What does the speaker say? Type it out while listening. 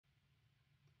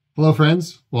Hello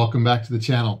friends, welcome back to the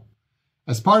channel.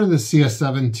 As part of the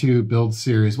CS7.2 build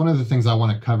series, one of the things I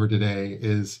want to cover today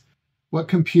is what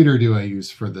computer do I use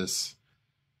for this?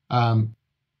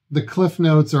 The cliff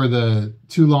notes or the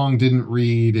too long didn't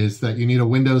read is that you need a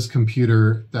Windows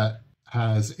computer that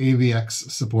has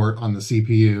AVX support on the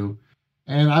CPU.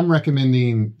 And I'm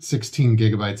recommending 16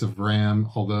 gigabytes of RAM,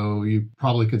 although you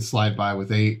probably could slide by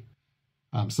with 8.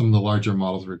 Some of the larger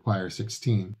models require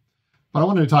 16. But I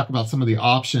wanted to talk about some of the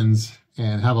options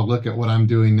and have a look at what I'm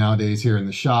doing nowadays here in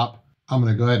the shop. I'm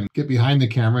going to go ahead and get behind the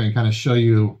camera and kind of show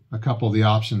you a couple of the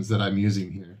options that I'm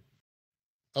using here.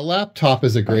 A laptop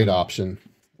is a great option,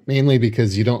 mainly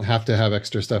because you don't have to have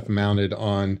extra stuff mounted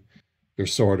on your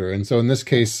sorter. And so in this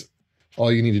case,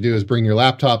 all you need to do is bring your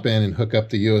laptop in and hook up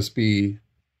the USB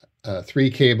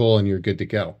 3 cable and you're good to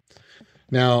go.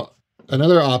 Now,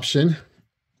 another option,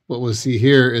 what we'll see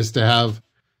here, is to have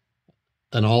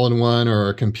an all-in-one or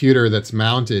a computer that's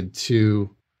mounted to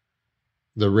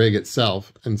the rig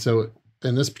itself. And so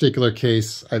in this particular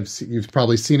case, you've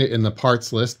probably seen it in the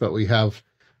parts list, but we have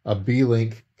a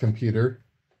B-Link computer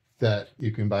that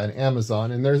you can buy on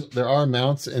Amazon. And there are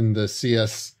mounts in the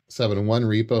CS7.1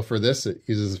 repo for this. It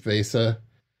uses VESA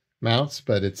mounts,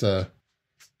 but it's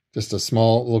just a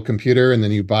small little computer. And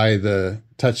then you buy the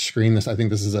touch screen. I think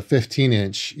this is a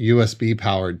 15-inch USB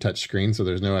powered touch screen, so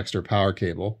there's no extra power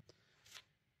cable.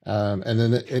 And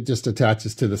then it just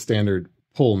attaches to the standard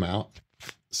pull mount.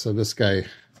 So this guy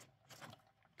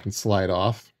can slide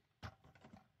off.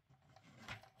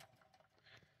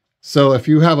 So if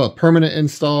you have a permanent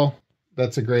install,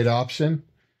 that's a great option.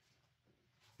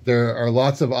 There are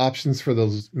lots of options for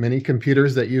those mini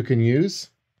computers that you can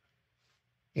use.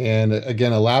 And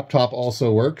again, a laptop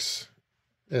also works.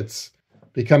 It's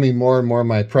becoming more and more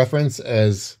my preference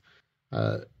as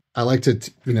I like to,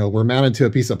 we're mounted to a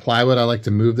piece of plywood. I like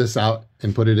to move this out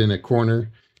and put it in a corner,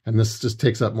 and this just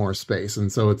takes up more space. And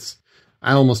so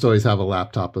I almost always have a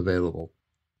laptop available.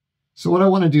 So what I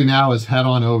want to do now is head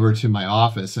on over to my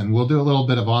office and we'll do a little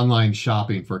bit of online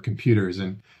shopping for computers.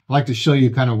 And I'd like to show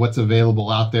you kind of what's available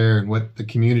out there and what the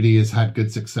community has had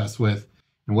good success with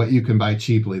and what you can buy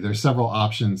cheaply. There's several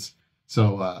options.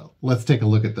 So let's take a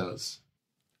look at those.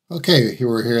 Okay,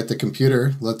 we're here at the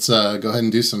computer. Let's go ahead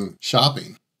and do some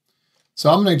shopping. So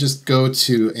I'm going to just go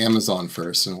to Amazon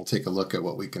first and we'll take a look at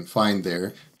what we can find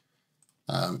there.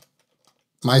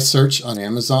 My search on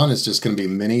Amazon is just going to be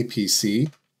mini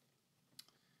PC.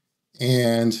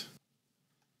 And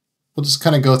we'll just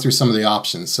kind of go through some of the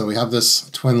options. So we have this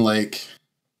Twin Lake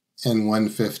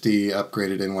N150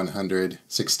 upgraded N100,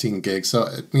 16 gigs. So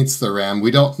it meets the RAM.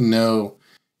 We don't know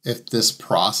if this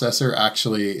processor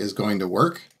actually is going to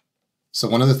work. So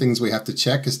one of the things we have to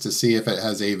check is to see if it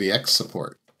has AVX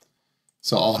support.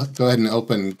 So I'll go ahead and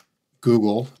open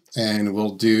Google and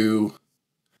we'll do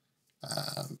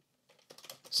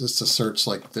just a search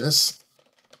like this.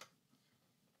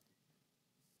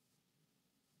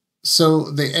 So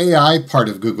the AI part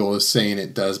of Google is saying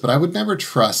it does, but I would never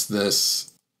trust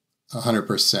this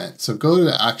 100%. So go to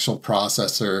the actual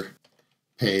processor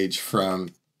page from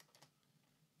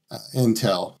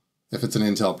Intel, if it's an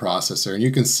Intel processor, and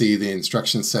you can see the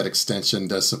instruction set extension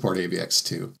does support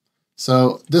AVX2.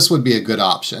 So this would be a good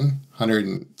option,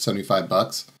 175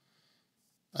 bucks.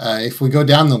 If we go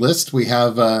down the list, we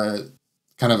have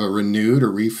kind of a renewed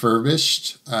or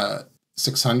refurbished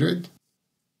 600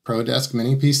 ProDesk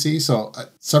Mini PC. So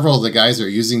several of the guys are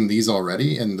using these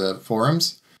already in the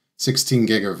forums. 16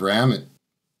 gig of RAM, it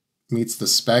meets the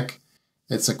spec.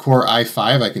 It's a Core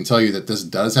i5. I can tell you that this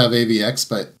does have AVX,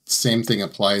 but same thing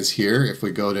applies here. If we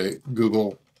go to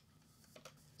Google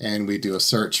and we do a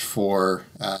search for,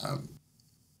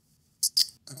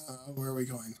 where are we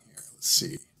going here? Let's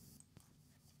see.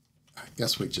 I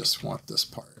guess we just want this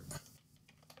part.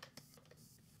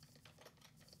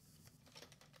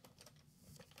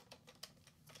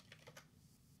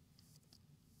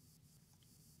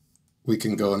 We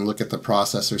can go and look at the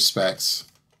processor specs.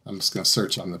 I'm just going to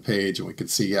search on the page and we can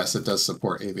see, yes, it does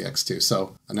support AVX2.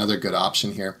 So another good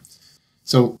option here.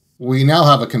 So we now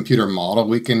have a computer model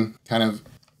we can kind of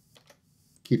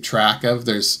keep track of.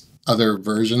 There's other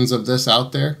versions of this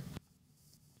out there,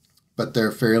 but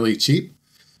they're fairly cheap.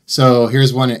 So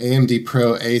here's one, an AMD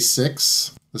Pro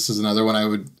A6. This is another one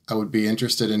I would be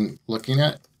interested in looking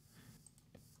at.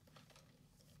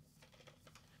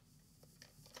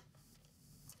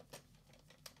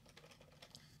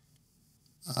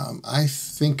 I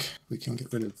think we can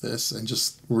get rid of this and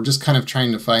we're just kind of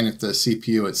trying to find if the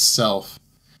CPU itself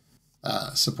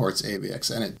supports AVX,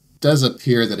 and it does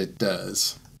appear that it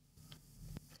does.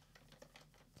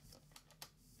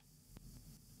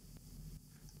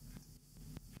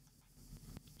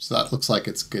 So that looks like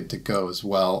it's good to go as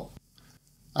well.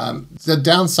 The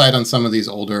downside on some of these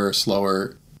older,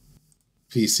 slower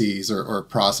PCs or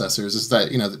processors is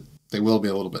that, they will be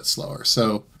a little bit slower.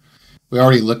 So we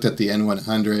already looked at the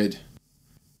N100,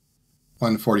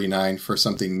 149 for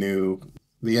something new.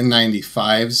 The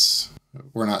N95s,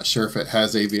 we're not sure if it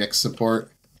has AVX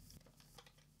support.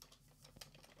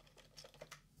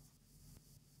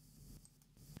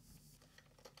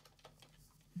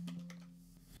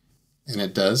 And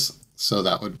it does, so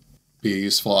that would be a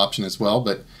useful option as well.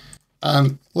 But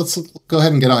let's go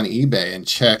ahead and get on eBay and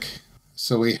check.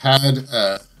 So we had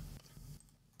the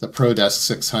ProDesk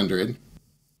 600,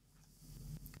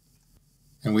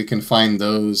 and we can find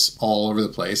those all over the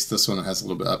place. This one has a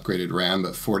little bit upgraded RAM,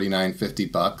 but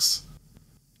 $49.50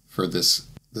 for this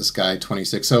guy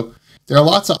 26. So there are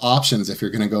lots of options if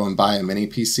you're going to go and buy a mini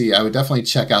PC. I would definitely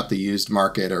check out the used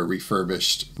market or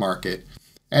refurbished market.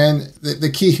 And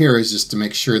the key here is just to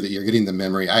make sure that you're getting the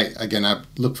memory. I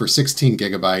look for 16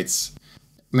 gigabytes.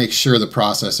 Make sure the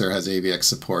processor has AVX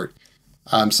support.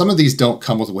 Some of these don't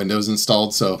come with Windows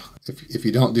installed, so if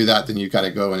you don't do that, then you've got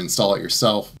to go and install it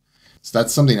yourself. So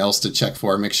that's something else to check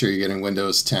for. Make sure you're getting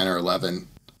Windows 10 or 11.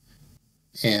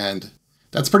 And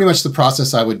that's pretty much the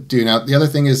process I would do. Now, the other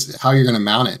thing is how you're going to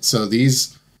mount it. So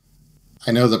these,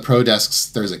 I know the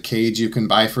ProDesks, there's a cage you can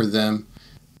buy for them.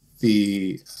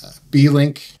 The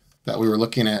B-Link that we were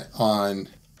looking at on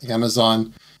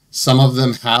Amazon, some of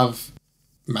them have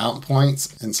mount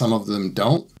points and some of them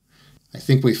don't. I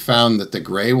think we found that the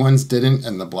gray ones didn't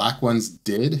and the black ones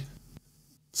did.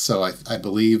 So I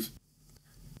believe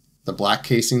the black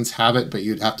casings have it, but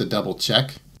you'd have to double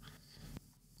check.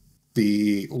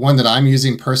 The one that I'm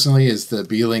using personally is the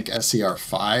B-Link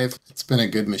SCR5. It's been a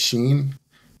good machine.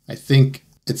 I think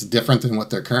it's different than what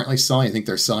they're currently selling. I think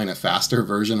they're selling a faster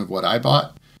version of what I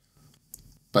bought,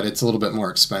 but it's a little bit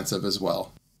more expensive as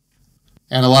well.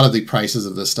 And a lot of the prices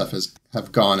of this stuff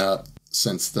have gone up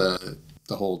since the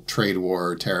whole trade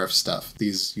war tariff stuff.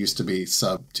 These used to be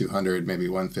sub 200, maybe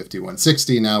 150,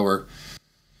 160. Now we're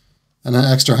an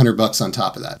extra $100 on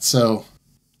top of that. So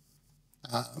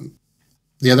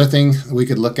the other thing we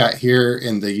could look at here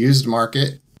in the used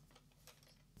market,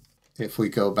 if we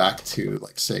go back to,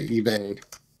 like, say, eBay,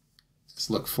 let's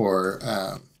look for,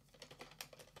 a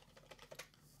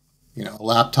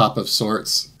laptop of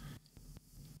sorts.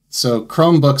 So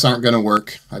Chromebooks aren't going to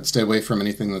work. I'd stay away from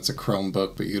anything that's a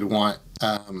Chromebook, but you'd want,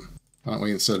 why don't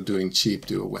we, instead of doing cheap,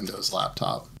 do a Windows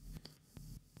laptop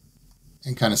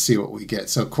and kind of see what we get.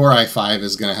 So Core i5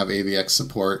 is going to have AVX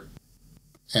support,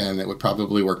 and it would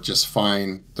probably work just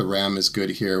fine. The RAM is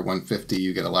good here, 150,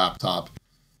 you get a laptop.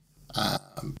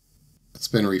 It's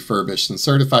been refurbished and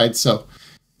certified. So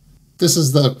this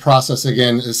is the process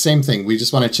again, the same thing. We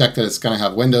just want to check that it's going to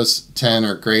have Windows 10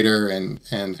 or greater and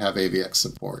have AVX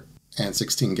support and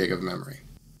 16 gig of memory.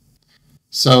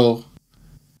 So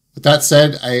with that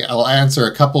said, I'll answer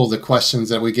a couple of the questions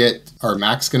that we get. Are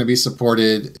Macs going to be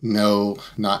supported? No,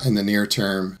 not in the near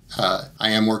term. I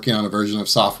am working on a version of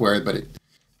software, but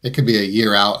it could be a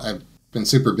year out. I've been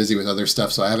super busy with other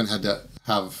stuff, so I haven't had to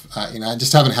have, I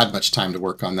just haven't had much time to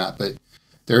work on that. But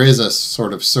there is a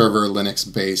sort of server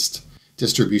Linux-based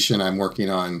distribution I'm working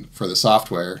on for the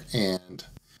software, and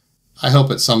I hope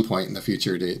at some point in the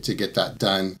future to get that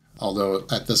done, although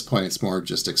at this point it's more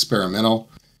just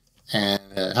experimental, and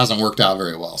it hasn't worked out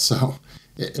very well, so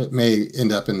it may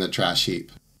end up in the trash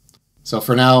heap. So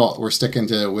for now, we're sticking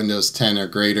to Windows 10 or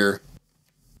greater,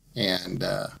 and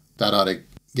that ought to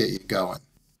get you going.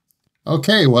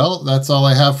 Okay, well, that's all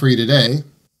I have for you today.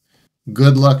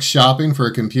 Good luck shopping for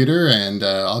a computer, and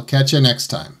I'll catch you next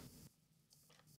time.